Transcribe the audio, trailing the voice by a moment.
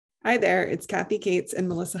Hi there, it's Kathy Cates and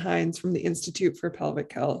Melissa Hines from the Institute for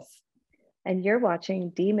Pelvic Health. And you're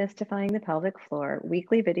watching Demystifying the Pelvic Floor,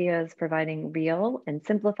 weekly videos providing real and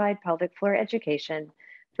simplified pelvic floor education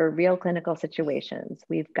for real clinical situations.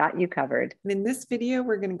 We've got you covered. And in this video,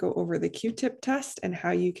 we're going to go over the Q-tip test and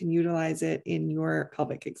how you can utilize it in your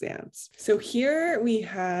pelvic exams. So here we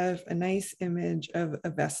have a nice image of a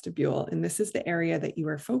vestibule, and this is the area that you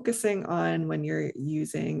are focusing on when you're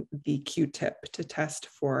using the Q-tip to test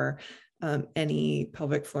for any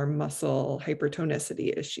pelvic floor muscle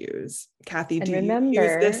hypertonicity issues. Kathy, do you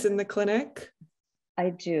use this in the clinic?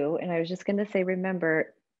 I do. And I was just going to say,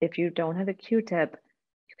 remember, if you don't have a Q-tip,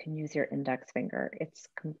 you can use your index finger. It's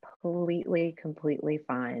completely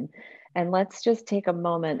fine. And let's just take a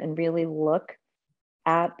moment and really look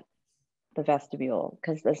at the vestibule,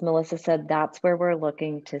 because as Melissa said, that's where we're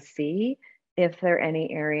looking to see if there are any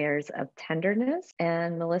areas of tenderness.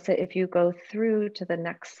 And Melissa, if you go through to the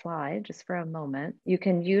next slide, just for a moment, you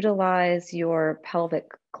can utilize your pelvic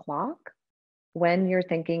clock when you're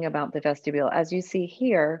thinking about the vestibule. As you see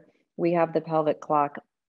here, we have the pelvic clock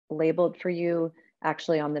labeled for you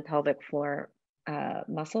actually on the pelvic floor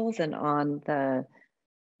muscles and on the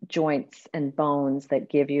joints and bones that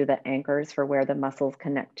give you the anchors for where the muscles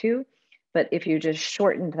connect to. But if you just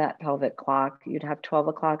shortened that pelvic clock, you'd have 12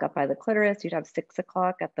 o'clock up by the clitoris, you'd have 6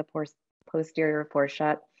 o'clock at the posterior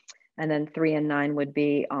fourchette, and then 3 and 9 would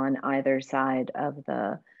be on either side of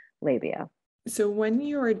the labia. So when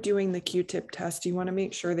you are doing the Q-tip test, you want to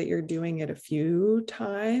make sure that you're doing it a few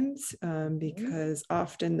times because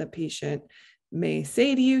often the patient may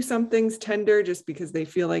say to you something's tender just because they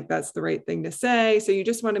feel like that's the right thing to say. So you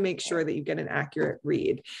just want to make sure that you get an accurate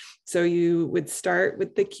read. So you would start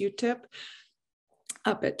with the Q-tip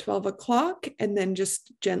up at 12 o'clock and then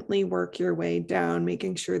just gently work your way down,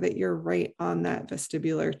 making sure that you're right on that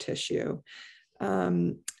vestibular tissue.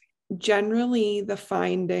 Generally, the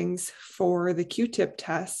findings for the Q-tip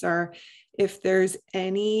tests are if there's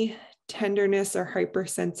any tenderness or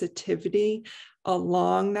hypersensitivity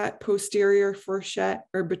along that posterior fourchette,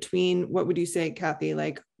 or between, what would you say, Kathy,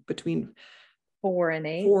 like between 4 and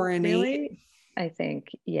 8? 4 and really? 8? I think,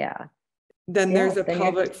 yeah. Then there's a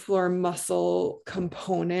pelvic floor muscle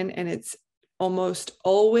component, and it's almost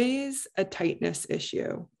always a tightness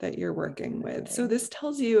issue that you're working with. So this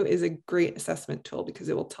tells you is a great assessment tool because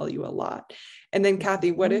it will tell you a lot. And then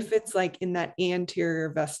Kathy, what if it's like in that anterior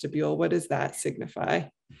vestibule? What does that signify?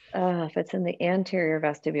 If it's in the anterior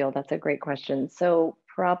vestibule, that's a great question. So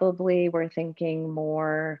probably we're thinking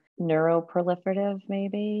more neuroproliferative,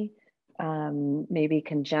 maybe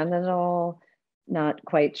congenital, not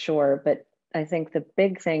quite sure, but I think the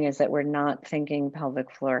big thing is that we're not thinking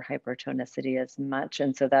pelvic floor hypertonicity as much.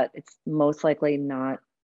 And so that it's most likely not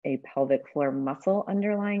a pelvic floor muscle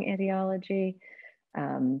underlying etiology.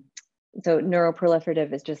 So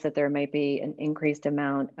neuroproliferative is just that there might be an increased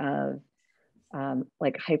amount of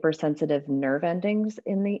like hypersensitive nerve endings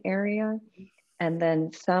in the area. And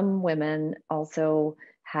then some women also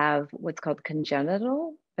have what's called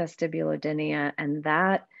congenital vestibulodynia, and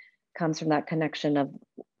that comes from that connection of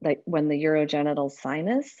like when the urogenital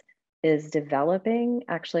sinus is developing,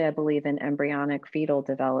 actually, I believe in embryonic fetal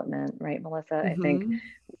development, right, Melissa? I think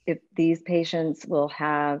if these patients will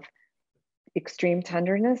have extreme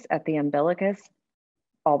tenderness at the umbilicus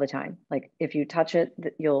all the time. Like if you touch it,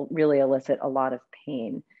 you'll really elicit a lot of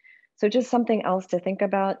pain. So just something else to think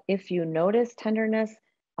about. If you notice tenderness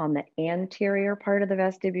on the anterior part of the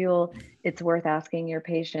vestibule, it's worth asking your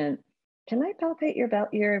patient, can I palpate your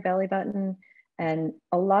belly button? And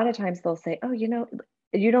a lot of times they'll say, oh, you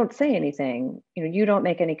don't say anything, you don't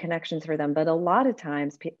make any connections for them. But a lot of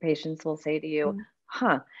times patients will say to you,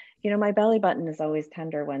 my belly button is always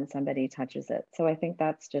tender when somebody touches it. So I think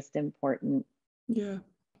that's just important. Yeah.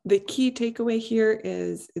 The key takeaway here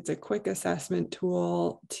is it's a quick assessment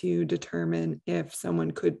tool to determine if someone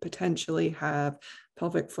could potentially have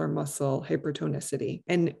pelvic floor muscle hypertonicity.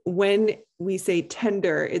 And when we say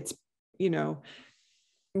tender, it's,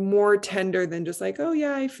 more tender than just like, oh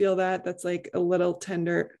yeah, I feel that. That's like a little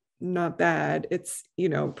tender, not bad. It's,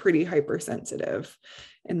 pretty hypersensitive.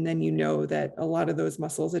 And then that a lot of those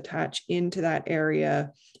muscles attach into that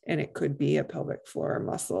area, and it could be a pelvic floor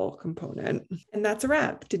muscle component. And that's a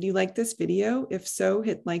wrap. Did you like this video? If so,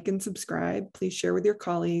 hit like and subscribe. Please share with your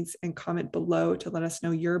colleagues and comment below to let us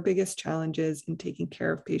know your biggest challenges in taking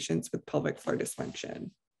care of patients with pelvic floor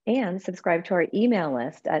dysfunction. And subscribe to our email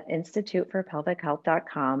list at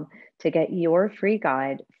instituteforpelvichealth.com to get your free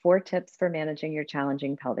guide, 4 tips for managing your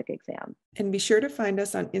challenging pelvic exam. And be sure to find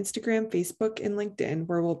us on Instagram, Facebook, and LinkedIn,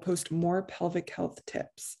 where we'll post more pelvic health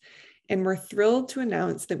tips. And we're thrilled to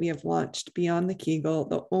announce that we have launched Beyond the Kegel,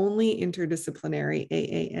 the only interdisciplinary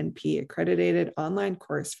AANP accredited online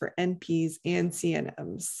course for NPs and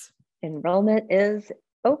CNMs. Enrollment is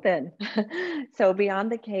open. So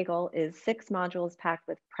Beyond the Kegel is 6 modules packed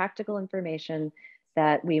with practical information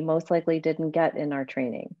that we most likely didn't get in our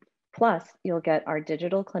training. Plus, you'll get our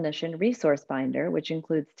digital clinician resource binder, which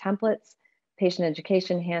includes templates, patient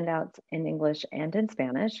education handouts in English and in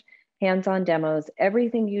Spanish, hands-on demos,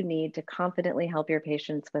 everything you need to confidently help your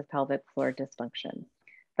patients with pelvic floor dysfunction.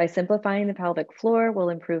 By simplifying the pelvic floor, we'll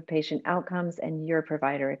improve patient outcomes and your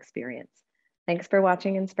provider experience. Thanks for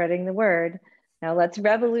watching and spreading the word. Now let's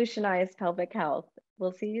revolutionize pelvic health.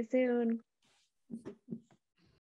 We'll see you soon.